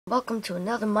welcome to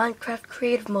another Minecraft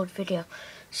Creative Mode video.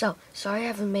 So, sorry I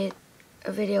haven't made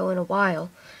a video in a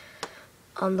while.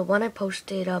 The one I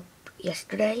posted up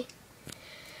yesterday,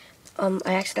 I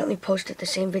accidentally posted the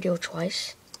same video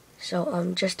twice,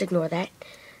 so just ignore that.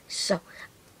 So,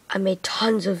 I made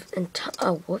tons and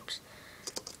tons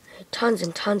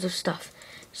of stuff.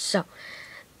 So,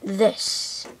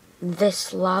 this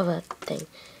lava thing,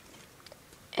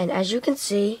 and as you can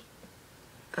see,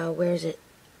 where is it?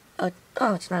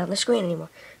 Oh, it's not on the screen anymore.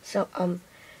 So,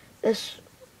 this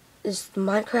is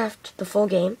Minecraft, the full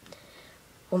game.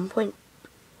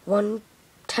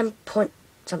 1.10 point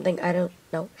something, I don't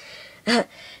know.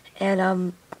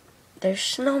 And, there's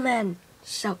snowmen.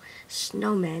 So,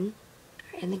 snowmen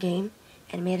are in the game,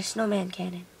 and I made a snowman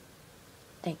cannon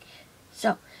thing.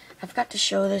 So, I forgot to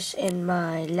show this in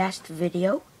my last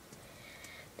video.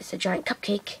 It's a giant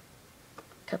cupcake.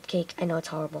 I know it's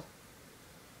horrible.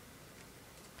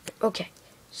 Okay,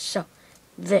 so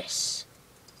this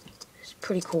is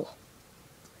pretty cool.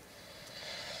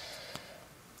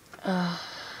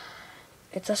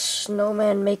 It's a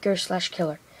snowman maker /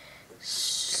 killer.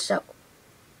 So,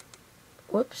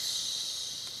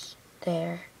 whoops,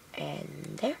 there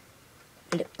and there.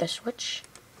 Flip the switch.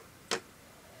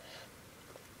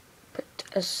 Put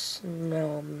a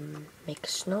make a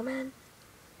snowman.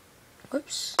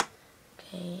 Whoops.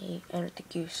 Okay, I don't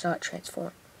think you saw it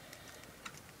transform.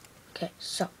 Okay,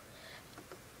 so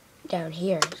down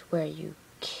here is where you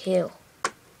kill.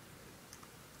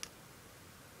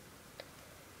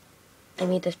 I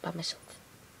made this by myself.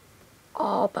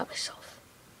 All by myself.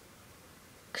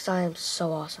 Because I am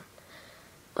so awesome.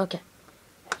 Okay,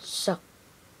 so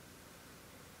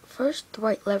first the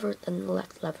right lever, then the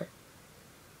left lever.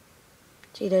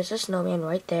 See, there's a snowman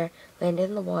right there. Landed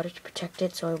in the water to protect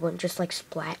it so it wouldn't just like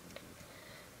splat.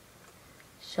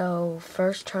 So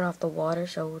first turn off the water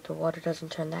so the water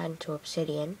doesn't turn that into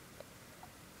obsidian.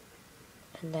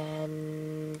 And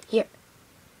then here.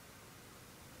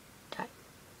 Die.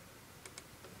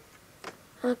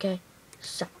 Okay,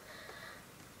 so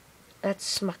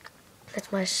that's my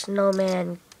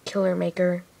snowman killer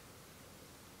maker.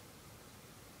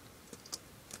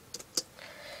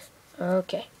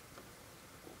 Okay.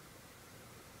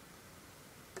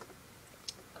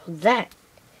 That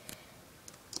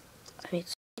I made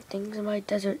things in my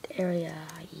desert area.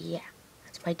 Yeah,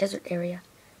 that's my desert area.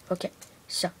 Okay,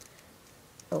 so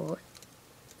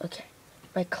okay,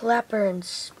 my clapper and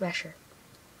smasher.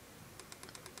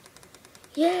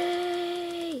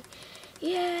 Yay!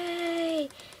 Yay!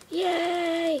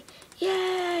 Yay!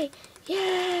 Yay!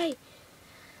 Yay!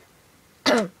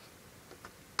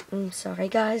 I'm sorry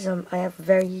guys, I have a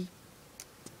very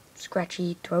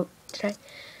scratchy throat today.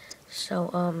 So,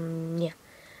 yeah.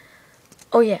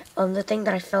 Oh yeah, the thing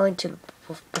that I fell into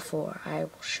before, I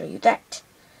will show you that.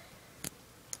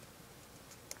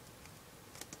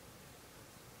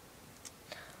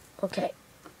 Okay,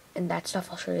 and that stuff,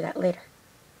 I'll show you that later.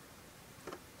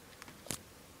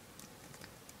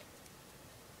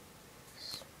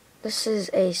 This is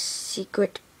a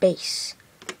secret base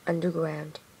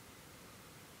underground.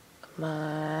 Come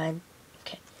on.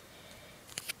 Okay.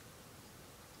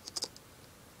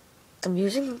 I'm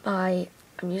using a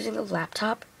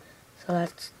laptop,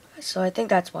 so I think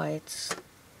that's why it's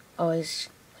always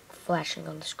flashing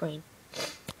on the screen.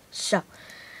 So,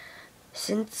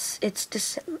 since it's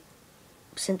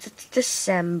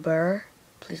December,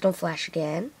 please don't flash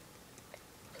again.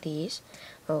 Please.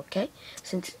 Okay.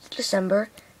 Since it's December,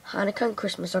 Hanukkah and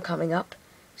Christmas are coming up.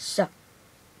 So,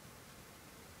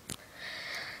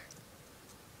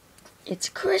 it's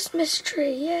Christmas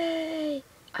tree, yay!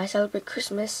 I celebrate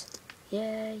Christmas.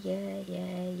 Yay, yay,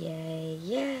 yay, yay,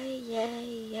 yay,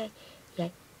 yay, yay,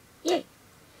 yay, yay.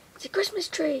 It's a Christmas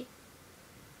tree.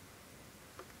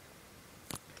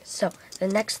 So, the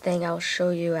next thing I'll show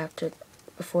you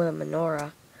before the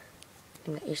menorah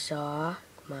thing that you saw,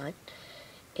 come on,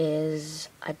 is,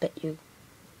 I bet you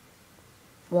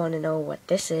want to know what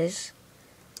this is.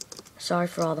 Sorry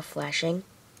for all the flashing,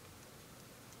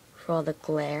 for all the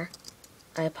glare.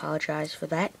 I apologize for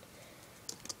that.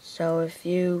 So if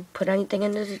you put anything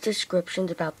in the descriptions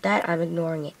about that, I'm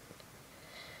ignoring it.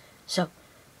 So,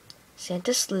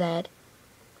 Santa's sled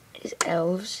is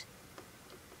elves.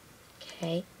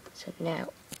 Okay, so now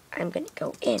I'm going to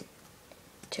go in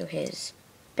to his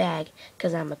bag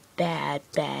because I'm a bad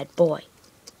boy.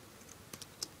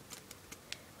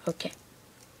 Okay,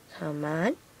 come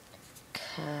on.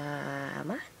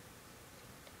 Come on.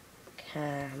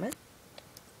 Come on.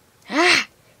 Ah!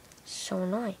 So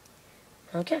annoying.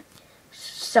 Okay,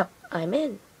 so I'm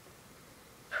in.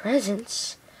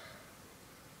 Presents.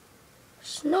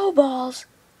 Snowballs.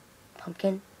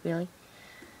 Pumpkin. Really?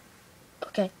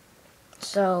 Okay.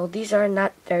 So, these are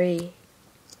not very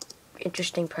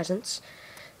interesting presents.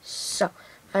 So,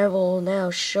 I will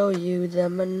now show you the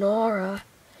menorah.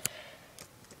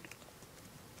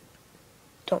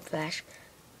 Don't flash.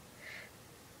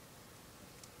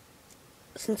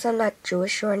 Since I'm not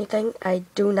Jewish or anything, I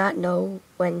do not know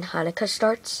when Hanukkah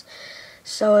starts.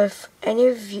 So if any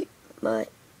of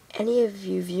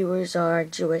you viewers are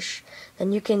Jewish,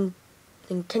 then can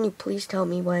you please tell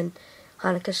me when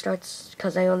Hanukkah starts?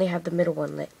 Because I only have the middle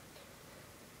one lit.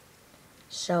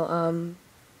 So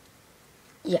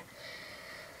yeah.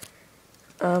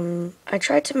 I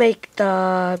tried to make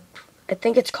I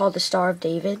think it's called the Star of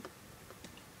David.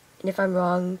 And if I'm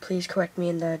wrong, please correct me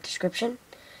in the description.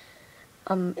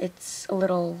 It's a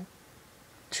little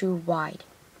too wide.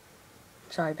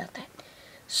 Sorry about that.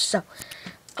 So,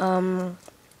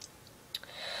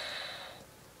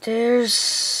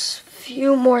 there's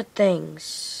few more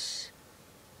things.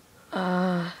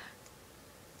 I've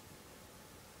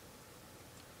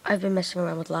been messing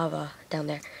around with lava down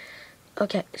there.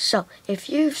 Okay, so if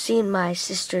you've seen my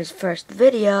sister's first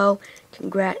video,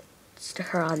 congrats to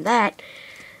her on that.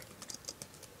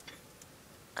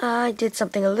 I did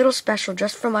something a little special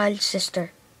just for my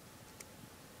sister.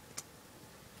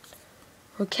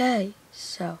 Okay,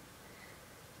 so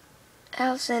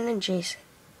Allison and Jason.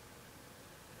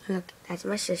 Look, that's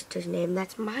my sister's name,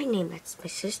 that's my name, that's my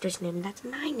sister's name, that's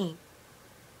my name.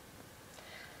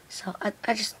 So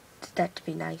I just did that to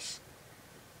be nice.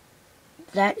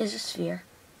 That is a sphere.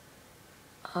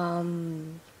 I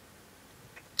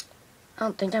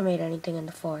don't think I made anything in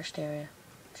the forest area.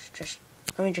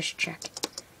 Let me just check.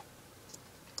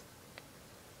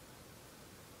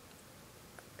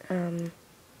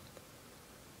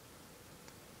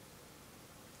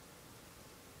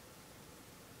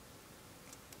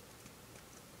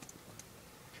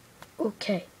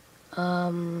 Okay.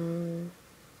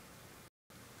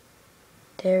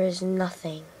 There is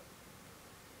nothing.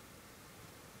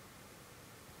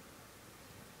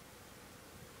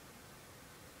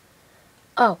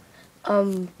 Oh,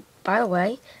 by the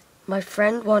way, my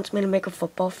friend wants me to make a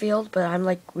football field, but I'm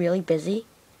like really busy.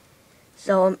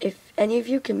 So, if any of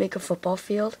you can make a football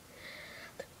field,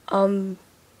 can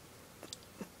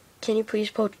you please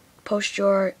post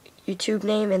your YouTube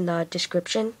name in the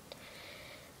description?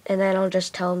 And then I'll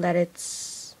just tell him that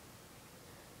it's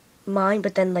mine,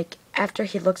 but then like after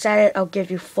he looks at it, I'll give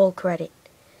you full credit.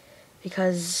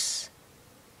 Because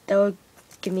that would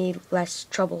give me less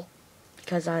trouble.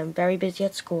 Because I'm very busy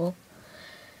at school.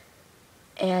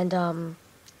 And,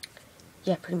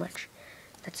 yeah, pretty much.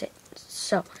 That's it.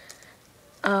 So,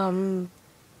 I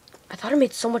thought I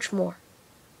made so much more.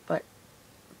 But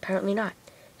apparently not.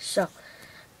 So,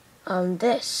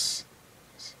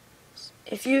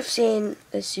 if you've seen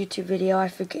this YouTube video, I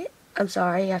forget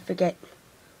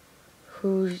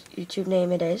whose YouTube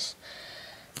name it is.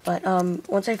 But,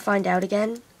 once I find out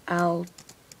again, I'll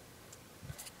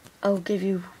give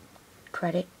you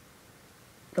credit.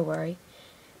 Don't worry.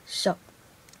 So,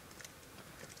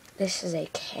 this is a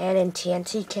Canon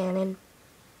TNT cannon.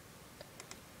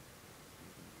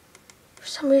 For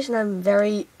some reason, I'm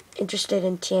very interested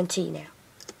in TNT now.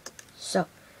 So,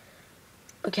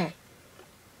 okay.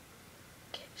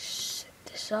 Set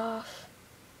this off.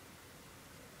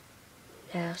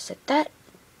 Now set that.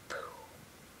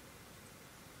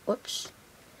 Whoops.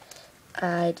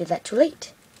 I did that too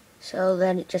late. So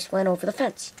then it just went over the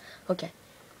fence. Okay.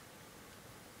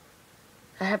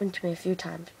 That happened to me a few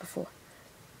times before.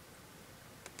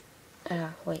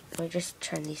 Wait, let me just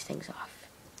turn these things off.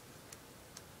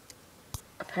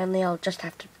 Apparently I'll just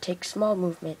have to take small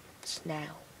movements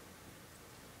now.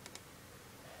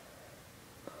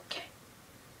 Okay.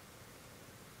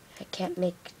 I can't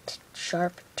make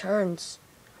sharp turns,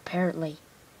 apparently.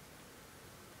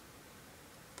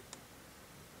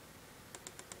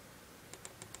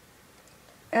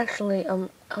 Actually, I'll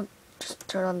just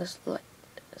turn on this light.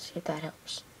 See if that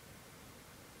helps.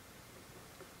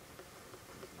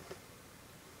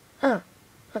 Oh,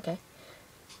 okay.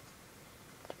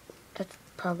 That's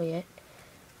probably it.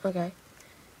 Okay.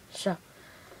 So.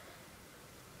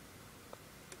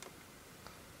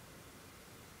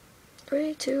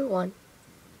 Three, two, one.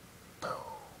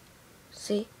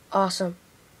 See? Awesome.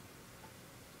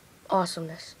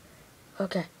 Awesomeness.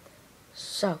 Okay.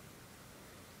 So.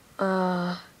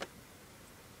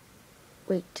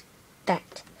 Wait.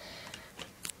 That.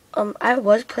 I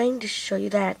was planning to show you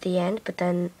that at the end, but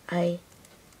then I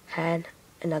had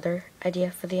another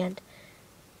idea for the end.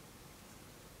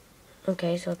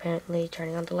 Okay, so apparently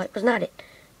turning on the light was not it.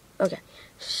 Okay,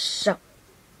 so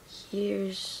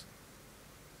here's...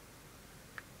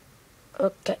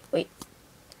 Okay, wait.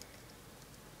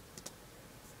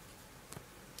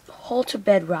 Hole to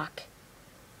bedrock.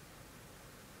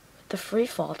 The free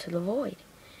fall to the void.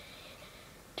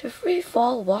 To free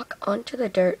fall, walk onto the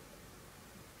dirt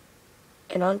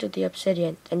and onto the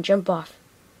obsidian and jump off.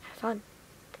 Have fun.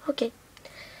 Okay.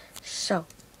 So,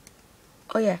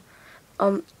 oh yeah.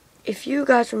 If you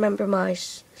guys remember my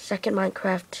second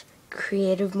Minecraft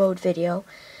creative mode video,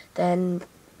 then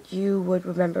you would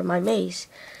remember my maze.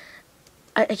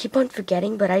 I keep on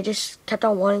forgetting, but I just kept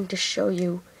on wanting to show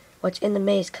you what's in the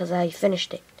maze because I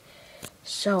finished it.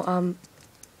 So,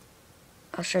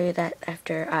 I'll show you that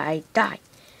after I die.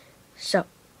 So,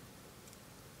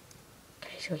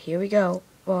 okay, so here we go.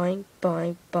 Boing,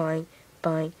 boing, boing,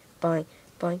 boing, boing,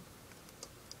 boing.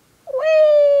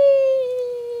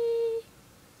 Whee!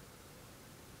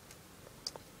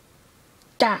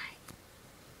 Die.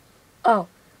 Oh,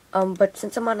 but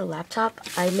since I'm on a laptop,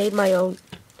 I made my own.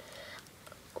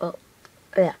 Well,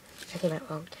 yeah, I came out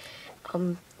wrong.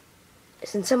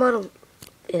 Since I'm on a,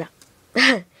 yeah.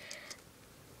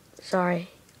 Sorry.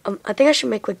 I think I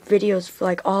should make like videos for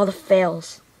like all the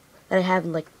fails that I have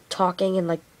in like talking and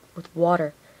like with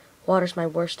water. Water's my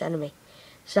worst enemy.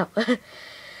 So,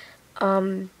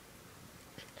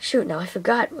 shoot, now I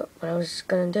forgot what I was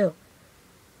gonna do.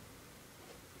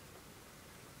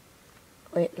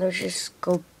 Wait, let's just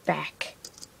go back.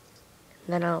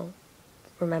 And then I'll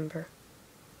remember.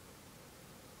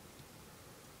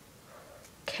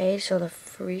 Okay, so the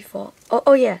free fall.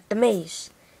 Oh yeah, the maze.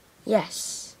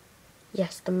 Yes.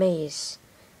 Yes, the maze.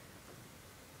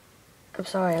 I'm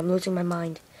sorry, I'm losing my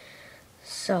mind.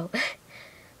 So,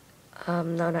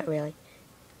 no, not really.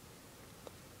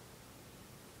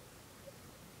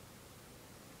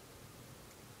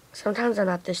 Sometimes I'm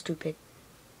not this stupid.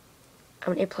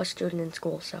 I'm an A+ student in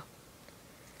school, so.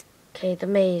 Okay, the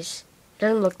maze. It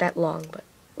doesn't look that long, but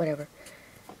whatever.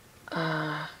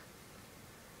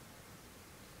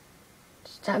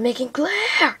 Stop making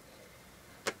glare!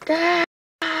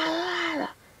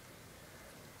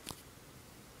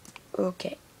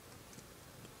 Okay.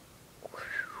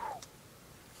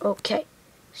 Okay,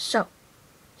 so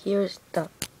here's the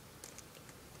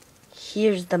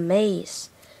maze.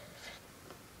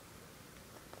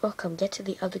 Welcome, get to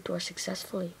the other door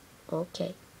successfully.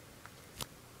 Okay.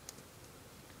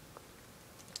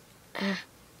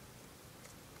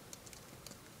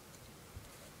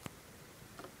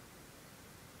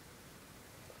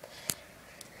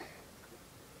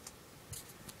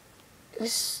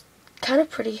 It's kind of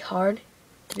pretty hard,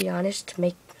 to be honest, to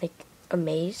make like a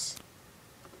maze.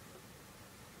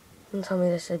 Don't tell me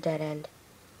this is a dead end.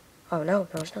 Oh no,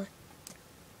 it's not.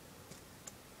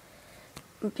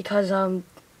 Because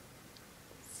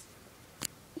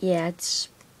yeah,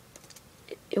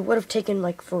 it would have taken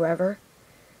like forever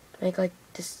to make like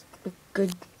this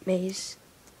good maze.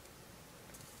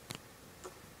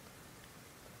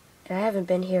 And I haven't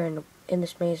been here in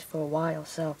this maze for a while,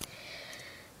 so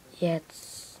yeah,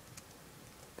 so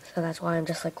that's why I'm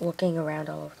just like looking around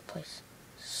all over the place.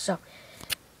 So,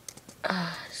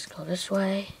 let's go this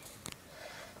way.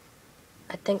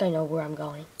 I think I know where I'm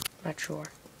going. Not sure.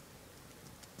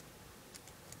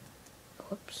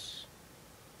 Whoops.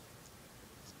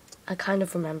 I kind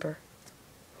of remember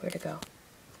where to go.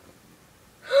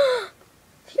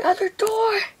 The other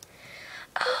door!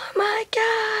 Oh my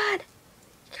god!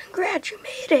 Congrats, you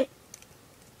made it!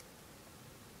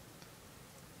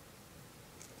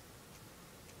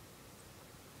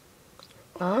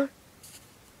 Huh?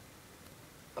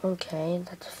 Okay,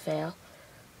 that's a fail.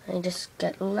 I just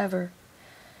get a lever.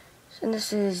 And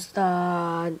this is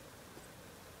the...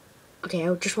 Okay,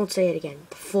 I just won't say it again.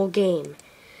 The full game.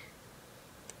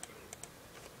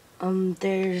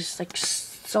 There's like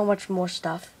so much more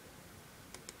stuff.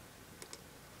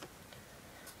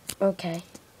 Okay,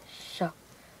 so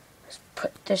let's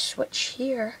put this switch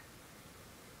here.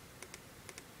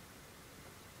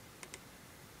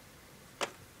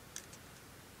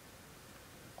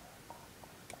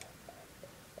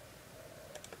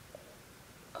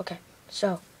 Okay,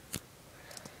 so,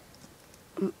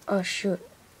 oh shoot,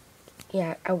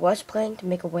 yeah, I was planning to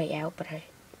make a way out, but I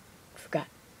forgot.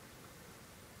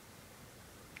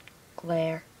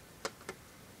 Glare.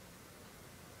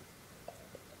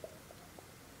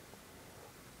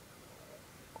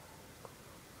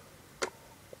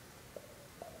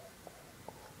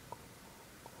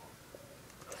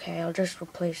 Okay, I'll just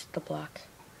replace the block.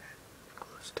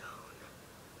 Glowstone.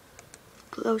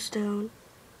 Glowstone.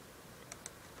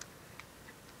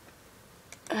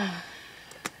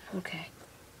 Okay.